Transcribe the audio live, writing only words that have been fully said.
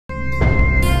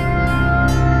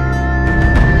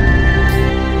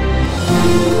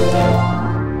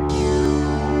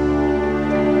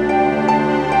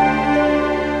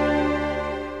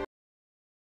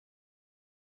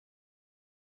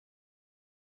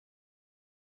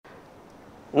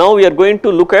Now we are going to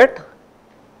look at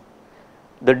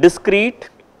the discrete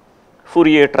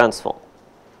Fourier transform.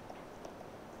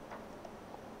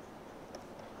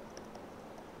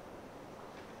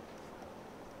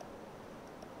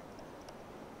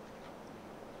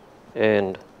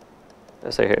 And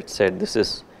as I had said, this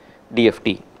is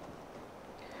DFT.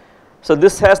 So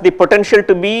this has the potential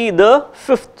to be the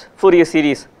fifth Fourier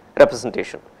series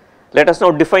representation. Let us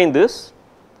now define this,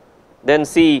 then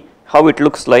see how it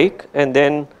looks like, and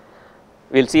then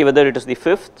we will see whether it is the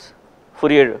fifth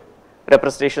Fourier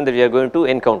representation that we are going to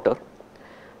encounter.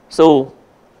 So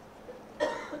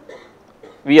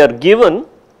we are given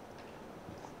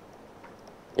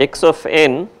x of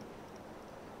n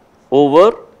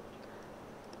over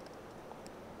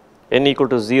n equal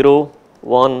to 0,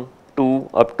 1, 2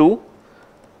 up to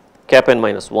cap n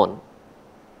minus 1.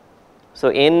 So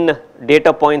n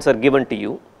data points are given to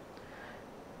you.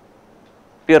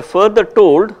 We are further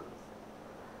told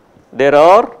there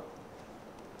are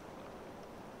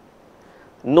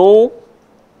no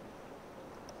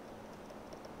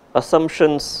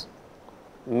assumptions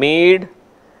made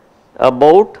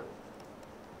about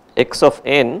x of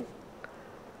n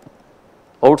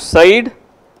outside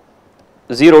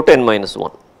 0 to n minus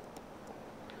 1.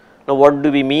 Now what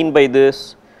do we mean by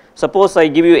this? Suppose I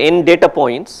give you n data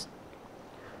points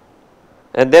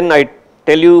and then I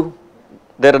tell you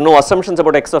there are no assumptions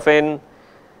about x of n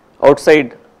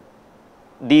outside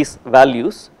these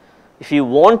values. If you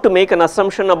want to make an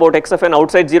assumption about x of n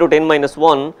outside 0 to n minus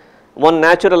 1, one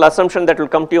natural assumption that will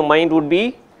come to your mind would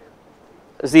be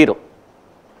 0,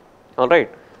 alright.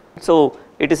 So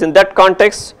it is in that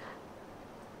context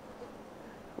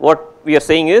what we are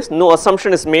saying is no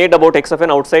assumption is made about x of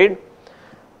n outside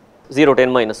 0 to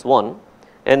n minus 1,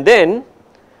 and then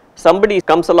somebody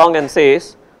comes along and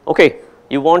says, okay,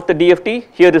 you want the DFT,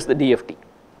 here is the DFT,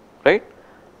 right,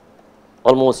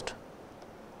 almost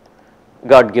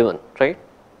God given, right.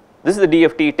 This is the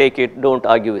DFT, take it, do not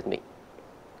argue with me,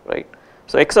 right.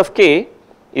 So x of k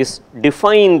is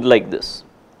defined like this.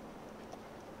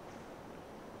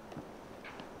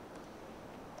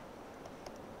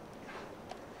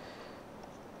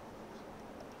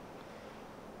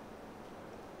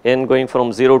 N going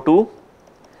from 0 to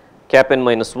cap n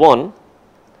minus 1,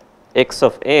 x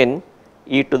of n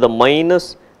e to the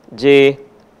minus j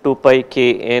 2 pi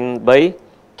k n by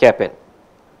cap n.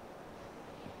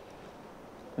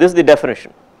 This is the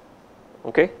definition,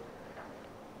 okay.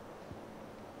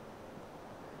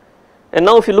 And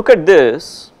now if you look at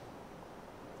this,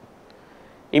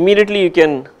 immediately you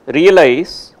can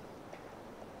realize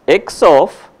x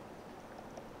of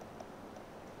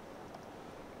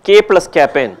k plus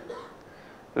cap n,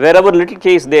 wherever little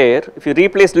k is there, if you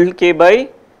replace little k by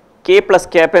k plus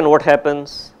cap n, what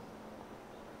happens,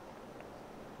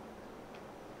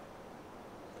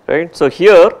 right. So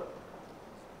here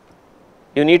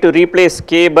you need to replace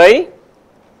k by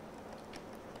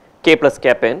k plus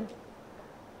cap n.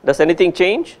 Does anything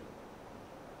change?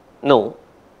 No.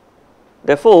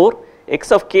 Therefore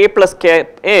x of k plus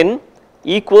cap n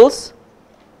equals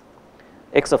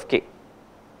x of k.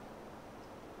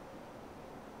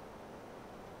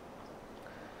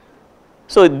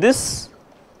 So this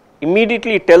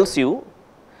immediately tells you,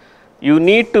 you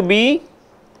need to be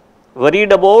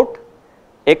worried about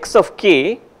x of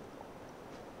k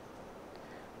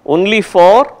only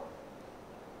for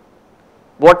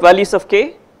what values of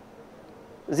k?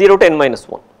 0 to n minus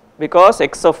 1, because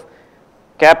x of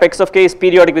cap x of k is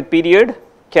periodic with period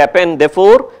cap n,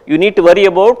 therefore you need to worry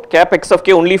about cap x of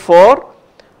k only for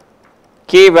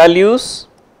k values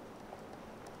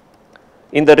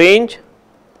in the range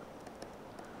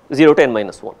 0 to n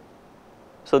minus 1.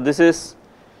 So this is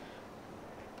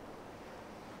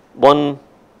one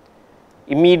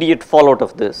immediate fallout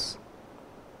of this.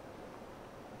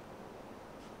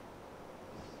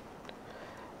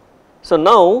 So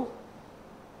now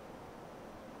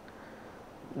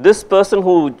this person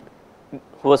who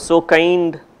was so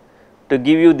kind to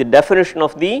give you the definition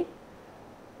of the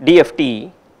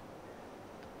DFT,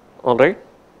 alright,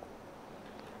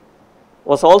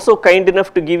 was also kind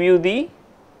enough to give you the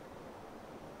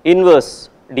inverse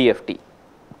DFT.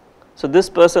 So this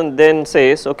person then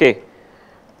says, okay,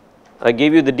 I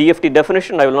gave you the DFT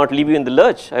definition, I will not leave you in the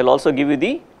lurch, I will also give you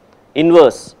the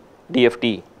inverse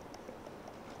DFT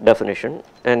definition,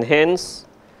 and hence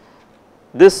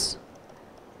this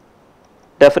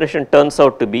definition turns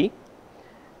out to be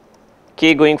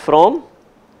k going from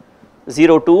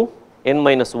 0 to n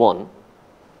minus 1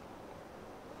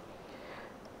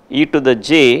 e to the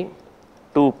j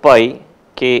 2 pi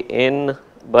k n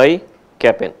by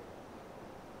cap n.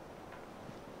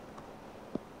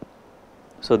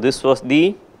 So, this was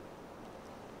the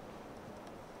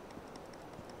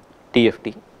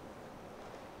DFT,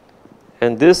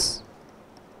 and this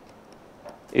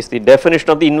is the definition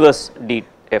of the inverse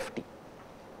DFT.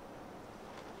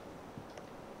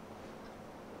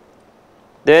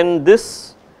 Then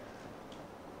this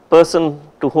person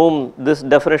to whom this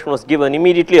definition was given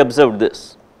immediately observed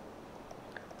this.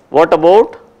 What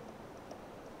about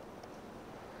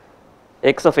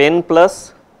x of n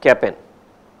plus cap n?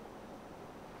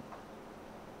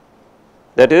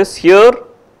 That is, here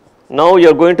now you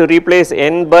are going to replace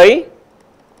n by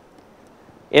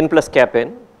n plus cap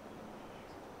n.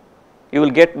 You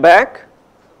will get back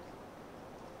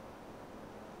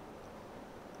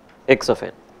x of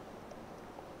n.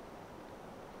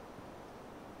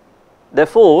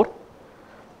 Therefore,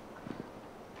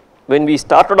 when we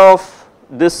started off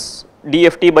this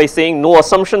DFT by saying no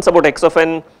assumptions about x of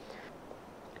n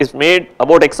is made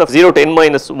about x of 0 to n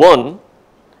minus 1,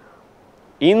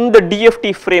 in the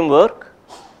DFT framework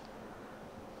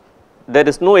there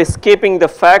is no escaping the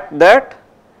fact that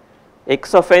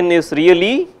x of n is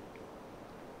really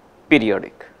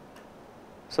periodic.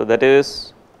 So, that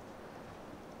is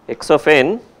x of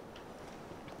n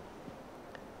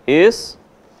is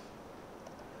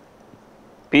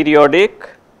periodic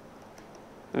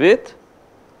with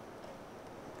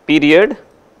period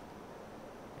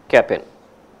cap n.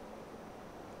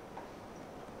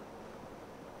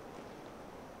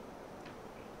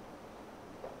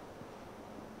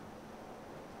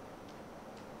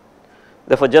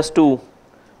 Therefore, just to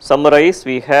summarize,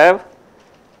 we have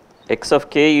x of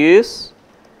k is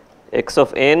x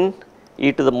of n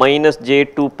e to the minus j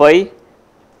 2 pi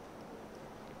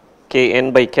k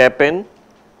n by cap n,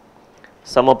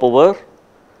 sum up over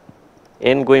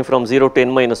n going from 0 to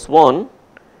n minus 1,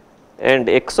 and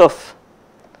x of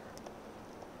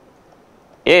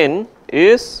n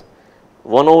is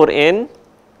 1 over n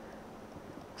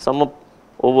sum up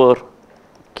over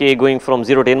k going from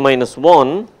 0 to n minus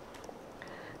 1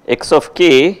 x of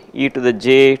k e to the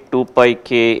j 2 pi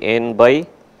k n by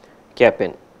cap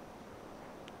n.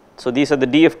 So, these are the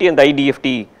DFT and the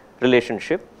IDFT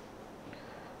relationship.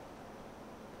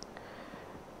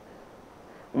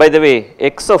 By the way,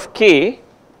 x of k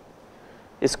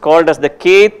is called as the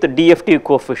kth DFT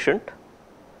coefficient,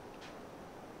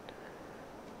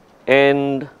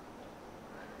 and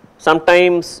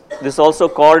sometimes this is also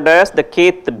called as the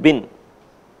kth bin,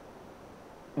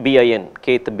 bin,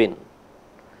 kth bin,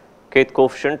 kth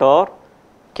coefficient or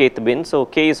kth bin. So,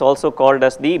 k is also called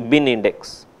as the bin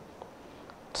index,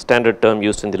 standard term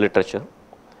used in the literature.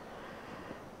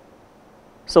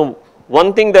 So,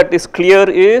 one thing that is clear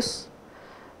is,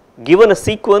 given a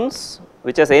sequence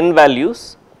which has n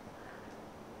values,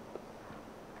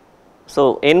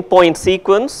 so n point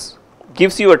sequence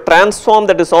gives you a transform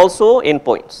that is also n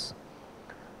points.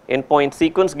 N point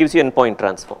sequence gives you n point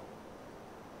transform.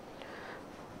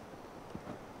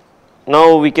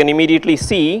 Now, we can immediately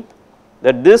see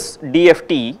that this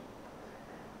DFT,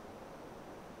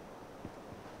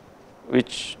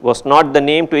 which was not the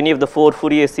name to any of the 4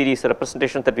 Fourier series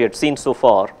representations that we had seen so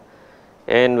far,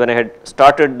 and when I had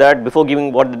started that, before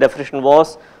giving what the definition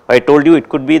was, I told you it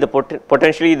could be the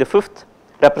potentially the 5th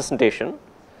representation,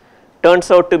 turns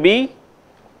out to be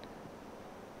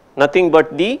nothing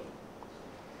but the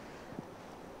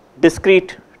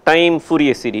discrete time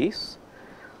Fourier series.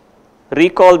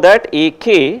 Recall that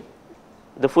AK,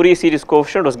 the Fourier series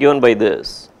coefficient, was given by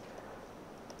this,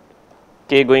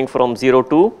 k going from 0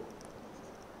 to,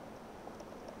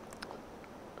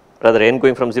 rather n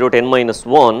going from 0 to n minus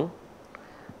 1,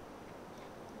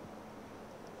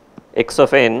 x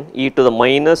of n e to the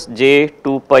minus j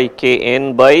 2 pi k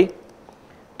n by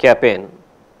cap n.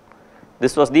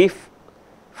 This was the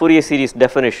Fourier series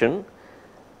definition.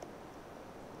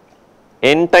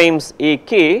 N times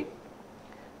AK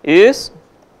is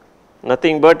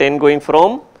nothing but n going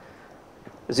from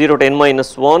 0 to n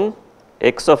minus 1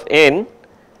 x of n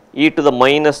e to the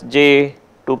minus j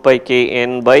 2 pi k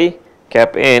n by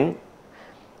cap n.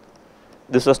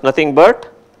 This was nothing but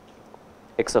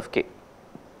x of k.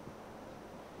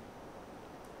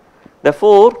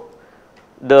 Therefore,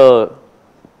 the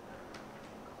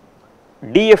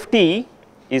DFT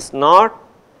is not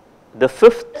the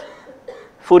 5th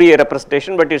Fourier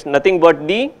representation, but it is nothing but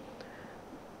the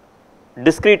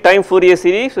discrete time Fourier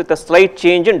series with a slight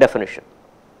change in definition.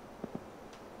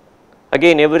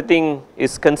 Again, everything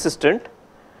is consistent,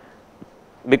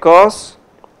 because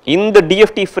in the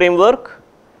DFT framework,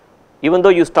 even though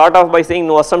you start off by saying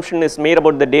no assumption is made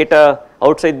about the data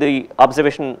outside the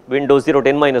observation window 0 to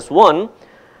n minus 1,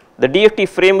 the DFT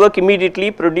framework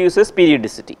immediately produces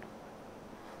periodicity.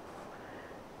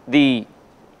 The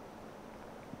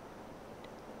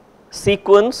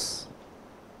sequence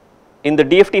in the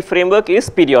DFT framework is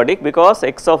periodic because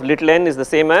x of little n is the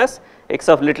same as x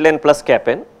of little n plus cap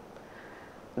n.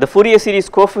 The Fourier series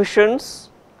coefficients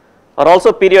are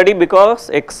also periodic because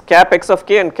cap x of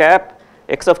k and cap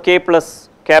x of k plus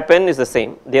cap n is the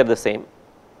same, they are the same.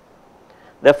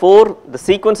 Therefore, the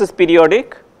sequence is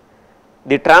periodic,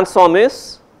 the transform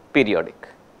is periodic.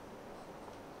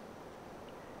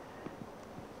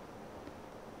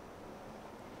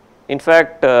 In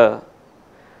fact,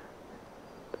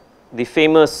 the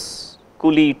famous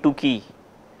Cooley-Tukey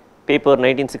paper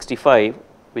 1965,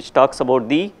 which talks about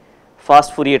the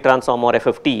fast Fourier transform or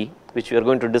FFT, which we are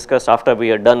going to discuss after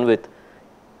we are done with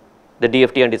the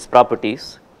DFT and its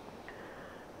properties.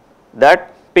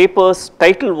 That paper's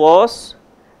title was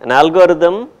an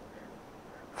algorithm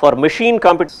for machine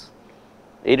computation.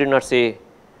 They did not say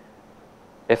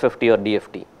FFT or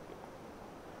DFT.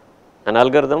 An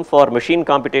algorithm for machine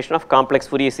computation of complex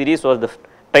Fourier series was the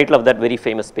title of that very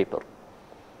famous paper.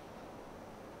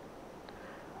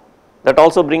 That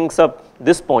also brings up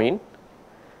this point.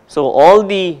 So, all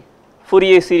the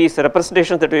Fourier series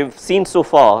representations that we have seen so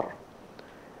far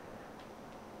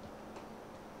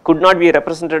could not be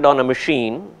represented on a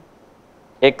machine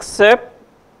except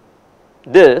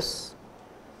this,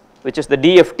 which is the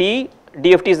DFT.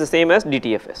 DFT is the same as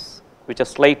DTFS, which is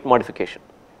slight modification,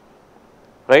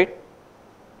 right.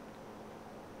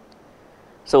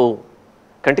 So,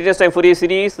 continuous time Fourier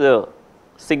series, the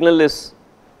signal is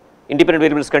independent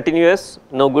variable is continuous,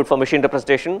 no good for machine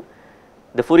representation.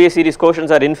 The Fourier series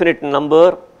quotients are infinite in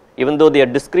number, even though they are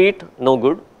discrete, no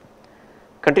good.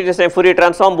 Continuous time Fourier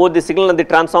transform, both the signal and the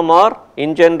transform are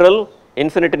in general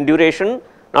infinite in duration.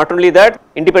 Not only that,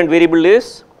 independent variable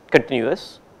is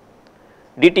continuous.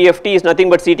 DTFT is nothing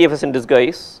but CTFS in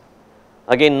disguise,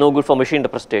 again no good for machine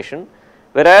representation.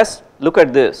 Whereas, look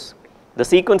at this, the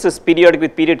sequence is periodic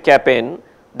with period cap n,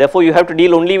 therefore you have to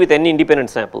deal only with n independent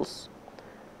samples,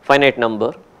 finite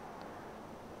number,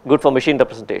 good for machine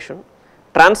representation.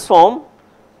 Transform,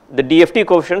 the DFT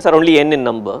coefficients are only n in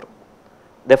number,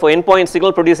 therefore n point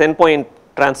signal produce n point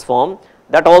transform,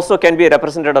 that also can be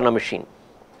represented on a machine.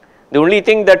 The only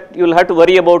thing that you will have to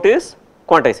worry about is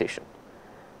quantization,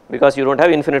 because you do not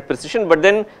have infinite precision, but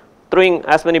then throwing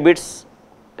as many bits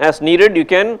as needed you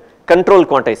can control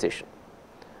quantization,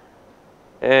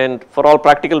 and for all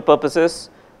practical purposes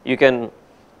you can,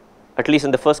 at least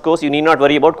in the first course, you need not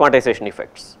worry about quantization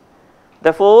effects.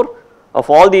 Therefore, of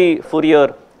all the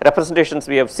Fourier representations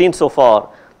we have seen so far,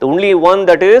 the only one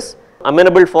that is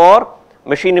amenable for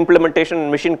machine implementation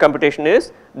and machine computation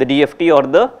is the DFT or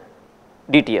the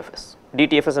DTFS.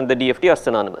 DTFS and the DFT are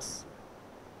synonymous,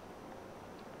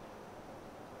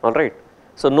 alright.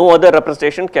 So, no other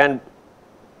representation can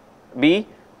be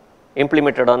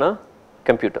implemented on a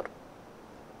computer.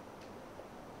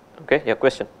 Okay, your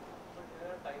question. But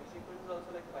there are time sequences also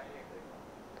like finite,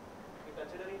 right? We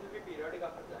considering it will be periodic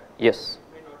after that. Yes.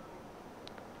 It may not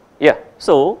be. Yeah.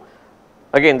 So,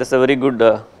 again this is a very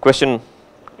good question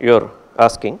you are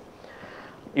asking.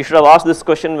 You should have asked this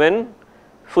question when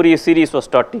Fourier series was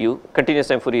taught to you, continuous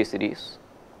time Fourier series,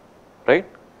 right.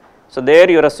 So, there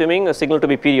you are assuming a signal to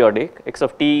be periodic, x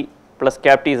of t plus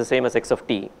cap t is the same as x of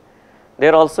t.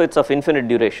 There also it is of infinite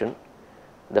duration.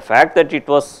 The fact that it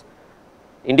was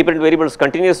independent variables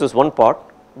continuous is one part,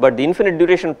 but the infinite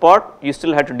duration part you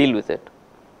still had to deal with it,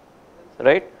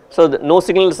 right. So, no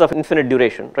signal is of infinite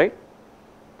duration, right.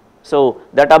 So,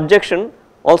 that objection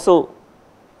also,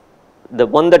 the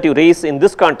one that you raise in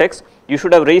this context, you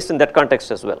should have raised in that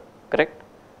context as well, correct.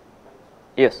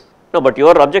 Yes. No, but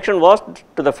your objection was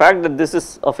to the fact that this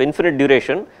is of infinite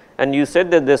duration, and you said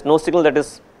that there is no signal that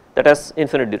has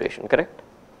infinite duration, correct.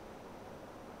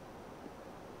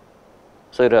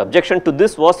 So, your objection to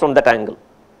this was from that angle,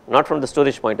 not from the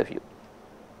storage point of view.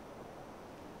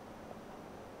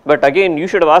 But again, you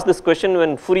should have asked this question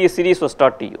when Fourier series was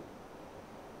taught to you.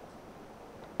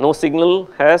 No signal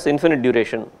has infinite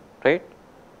duration, right.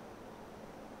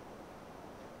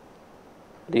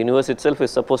 The universe itself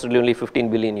is supposedly only 15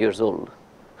 billion years old.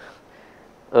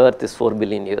 Earth is 4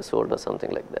 billion years old or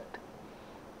something like that.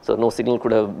 So, no signal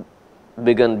could have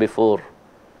begun before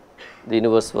the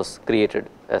universe was created,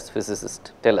 as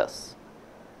physicists tell us.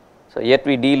 So, yet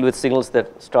we deal with signals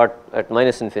that start at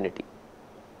minus infinity.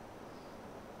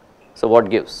 So, what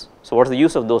gives? So, what is the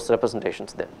use of those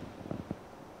representations then?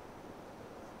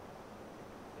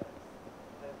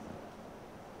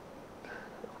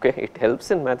 Okay, it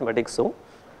helps in mathematics, so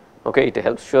okay, it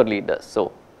helps, surely it does.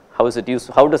 So, how is it used?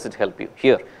 How does it help you?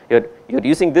 Here, you're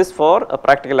using this for a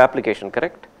practical application,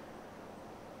 correct?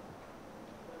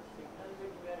 The signal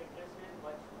which we are interested in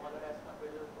much smaller as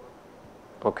compared to the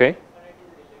code. Okay. Infinite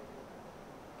is relative.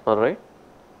 alright.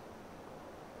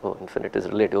 Oh, infinite is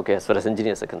relative, okay, as far as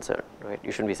engineers are concerned, right,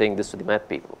 you shouldn't be saying this to the math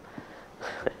people.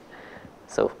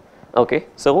 So, okay,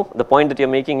 so the point that you are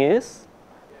making is,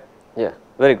 yeah,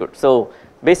 very good. So,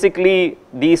 basically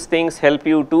these things help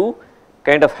you to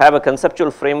kind of have a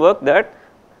conceptual framework that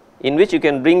in which you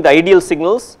can bring the ideal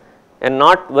signals and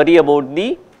not worry about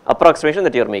the approximation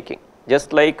that you are making.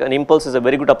 Just like an impulse is a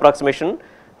very good approximation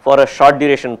for a short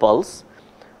duration pulse.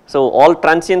 So, all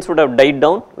transients would have died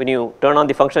down when you turn on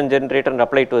the function generator and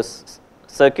apply it to a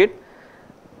circuit.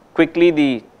 Quickly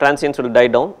the transients will die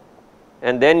down,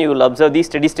 and then you will observe the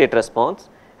steady state response,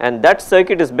 and that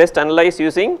circuit is best analyzed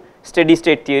using steady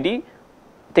state theory,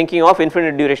 thinking of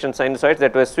infinite duration sinusoids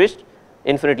that were switched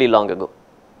infinitely long ago.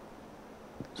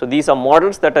 So, these are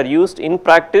models that are used in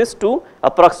practice to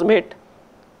approximate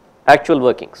actual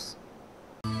workings.